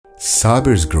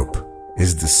Sabirs Group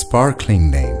is the sparkling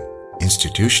name,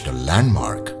 institutional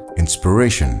landmark,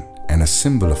 inspiration and a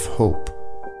symbol of hope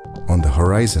on the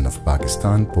horizon of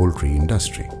Pakistan poultry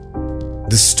industry.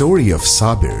 The story of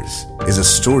Sabirs is a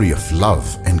story of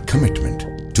love and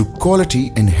commitment to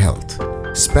quality and health,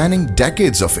 spanning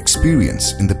decades of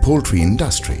experience in the poultry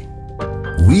industry.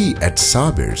 We at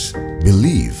Sabirs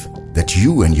believe that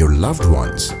you and your loved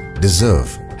ones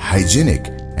deserve hygienic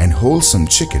and wholesome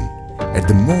chicken at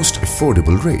the most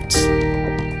affordable rates.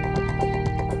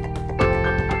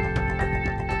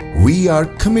 We are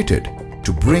committed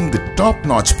to bring the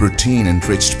top-notch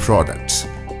protein-enriched products,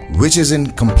 which is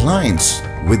in compliance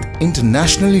with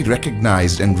internationally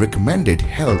recognized and recommended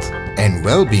health and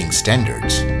well-being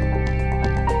standards.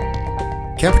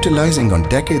 Capitalizing on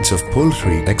decades of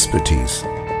poultry expertise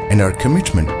and our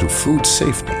commitment to food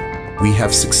safety, we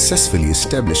have successfully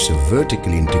established a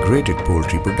vertically integrated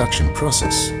poultry production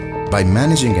process by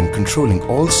managing and controlling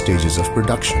all stages of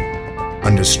production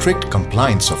under strict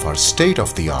compliance of our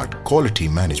state-of-the-art quality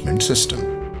management system.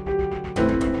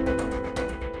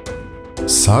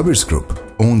 Sabirs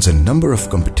Group owns a number of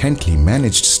competently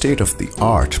managed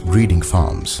state-of-the-art breeding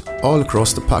farms all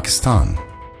across the Pakistan,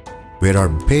 where our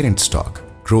parent stock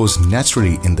grows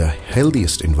naturally in the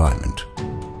healthiest environment.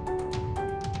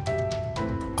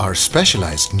 Our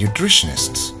specialized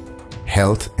nutritionists,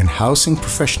 health and housing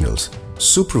professionals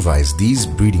supervise these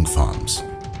breeding farms.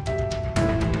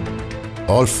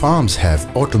 All farms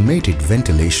have automated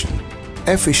ventilation,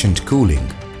 efficient cooling,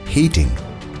 heating,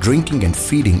 drinking and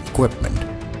feeding equipment.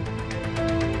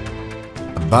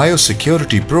 A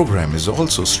biosecurity program is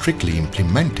also strictly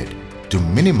implemented to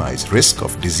minimize risk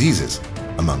of diseases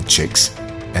among chicks,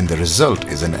 and the result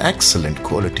is an excellent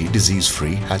quality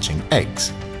disease-free hatching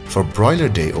eggs for broiler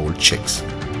day-old chicks.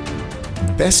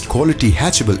 Best quality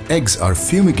hatchable eggs are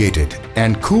fumigated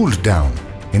and cooled down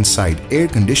inside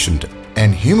air-conditioned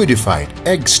and humidified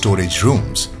egg storage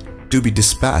rooms to be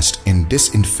dispatched in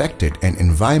disinfected and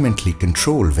environmentally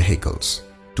controlled vehicles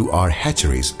to our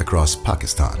hatcheries across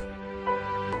Pakistan.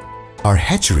 Our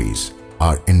hatcheries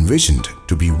are envisioned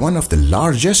to be one of the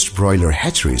largest broiler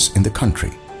hatcheries in the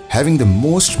country, having the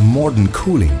most modern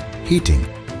cooling, heating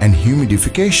and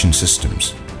humidification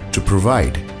systems to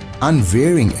provide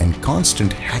unvarying and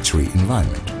constant hatchery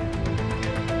environment.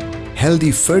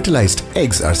 Healthy fertilized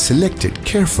eggs are selected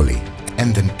carefully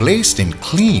and then placed in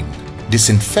clean,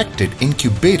 disinfected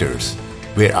incubators,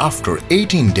 where after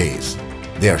 18 days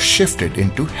they are shifted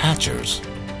into hatchers,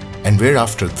 and where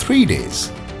after 3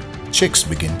 days chicks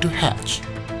begin to hatch.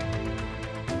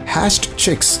 Hatched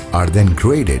chicks are then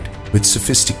graded with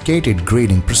sophisticated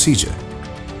grading procedure.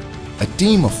 A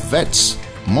team of vets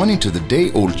monitor the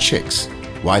day-old chicks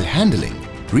while handling,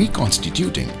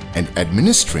 reconstituting and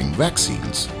administering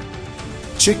vaccines.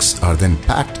 Chicks are then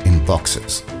packed in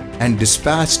boxes and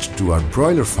dispatched to our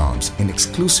broiler farms in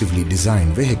exclusively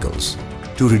designed vehicles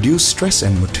to reduce stress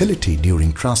and motility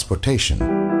during transportation.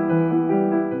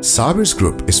 Sabirs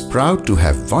Group is proud to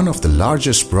have one of the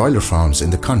largest broiler farms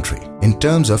in the country in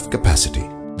terms of capacity.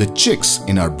 The chicks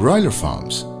in our broiler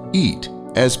farms eat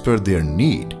as per their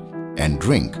need and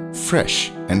drink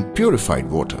fresh and purified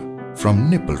water from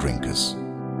nipple drinkers.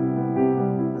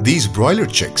 These broiler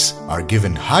chicks are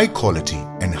given high quality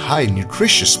and high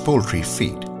nutritious poultry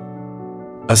feed.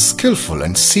 A skillful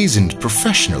and seasoned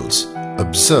professionals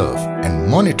observe and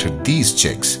monitor these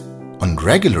chicks on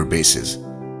regular basis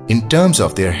in terms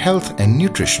of their health and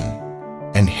nutrition,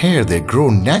 and here they grow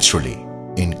naturally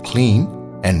in clean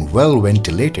and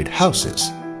well-ventilated houses.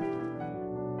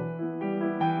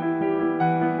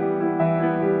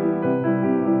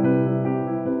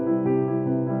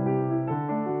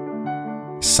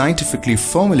 Scientifically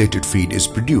formulated feed is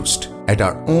produced at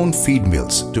our own feed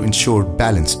mills to ensure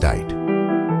balanced diet.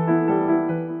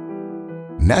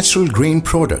 Natural grain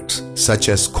products such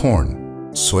as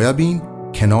corn, soybean,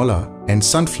 canola and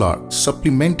sunflower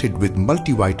supplemented with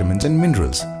multivitamins and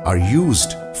minerals are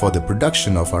used for the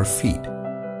production of our feed,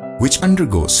 which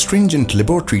undergoes stringent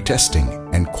laboratory testing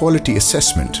and quality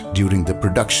assessment during the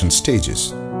production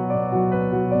stages.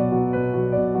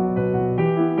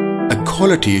 A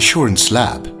quality assurance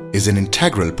lab is an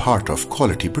integral part of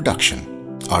quality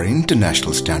production. Our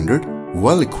international standard,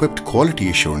 well-equipped quality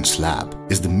assurance lab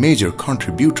is the major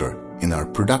contributor in our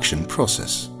production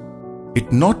process.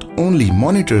 It not only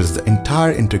monitors the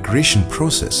entire integration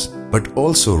process, but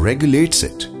also regulates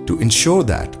it to ensure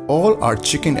that all our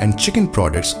chicken and chicken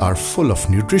products are full of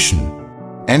nutrition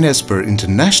and as per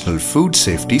international food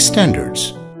safety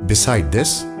standards. Beside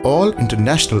this, all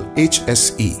international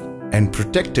HSE and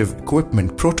Protective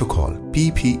Equipment Protocol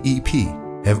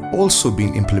 (PPEP) have also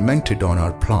been implemented on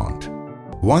our plant.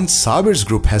 Once Sabirs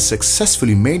Group has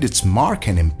successfully made its mark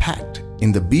and impact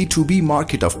in the B2B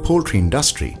market of poultry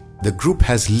industry, the group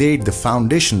has laid the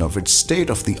foundation of its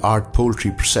state-of-the-art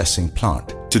poultry processing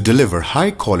plant to deliver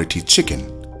high-quality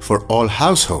chicken for all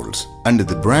households under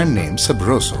the brand name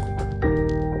Sabirs.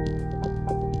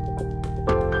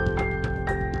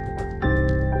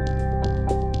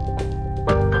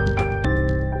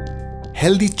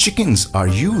 Healthy chickens are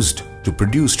used to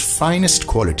produce finest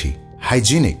quality,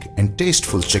 hygienic and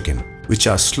tasteful chicken which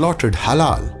are slaughtered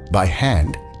halal by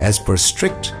hand as per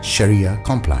strict Sharia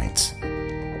compliance.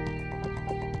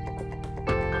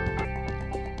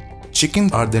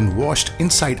 Chickens are then washed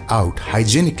inside out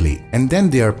hygienically and then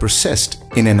they are processed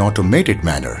in an automated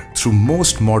manner through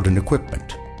most modern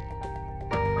equipment.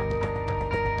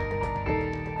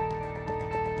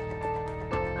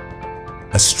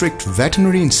 A strict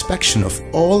veterinary inspection of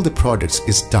all the products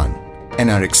is done and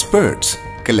our experts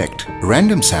collect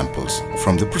random samples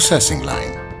from the processing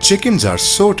line. Chickens are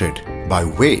sorted by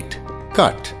weight,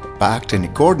 cut, packed in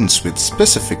accordance with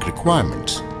specific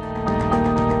requirements.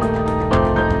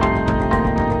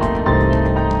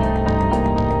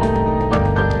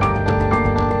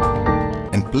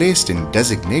 And placed in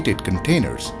designated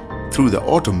containers through the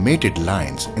automated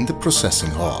lines in the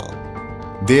processing hall.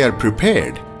 They are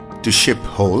prepared to ship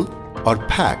whole or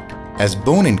packed as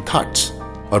bone-in cuts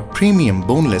or premium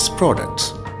boneless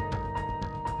products.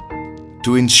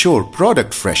 To ensure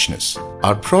product freshness,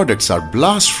 our products are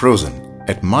blast frozen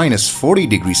at -40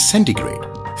 degrees centigrade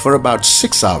for about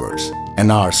 6 hours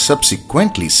and are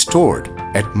subsequently stored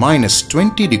at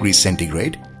 -20 degrees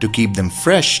centigrade to keep them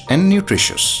fresh and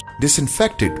nutritious.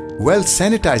 Disinfected,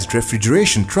 well-sanitized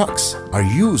refrigeration trucks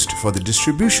are used for the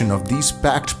distribution of these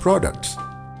packed products.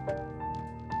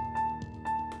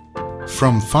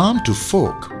 From farm to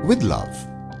fork with love.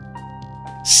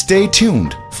 Stay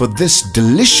tuned for this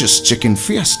delicious chicken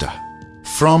fiesta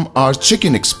from our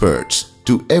chicken experts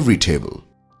to every table.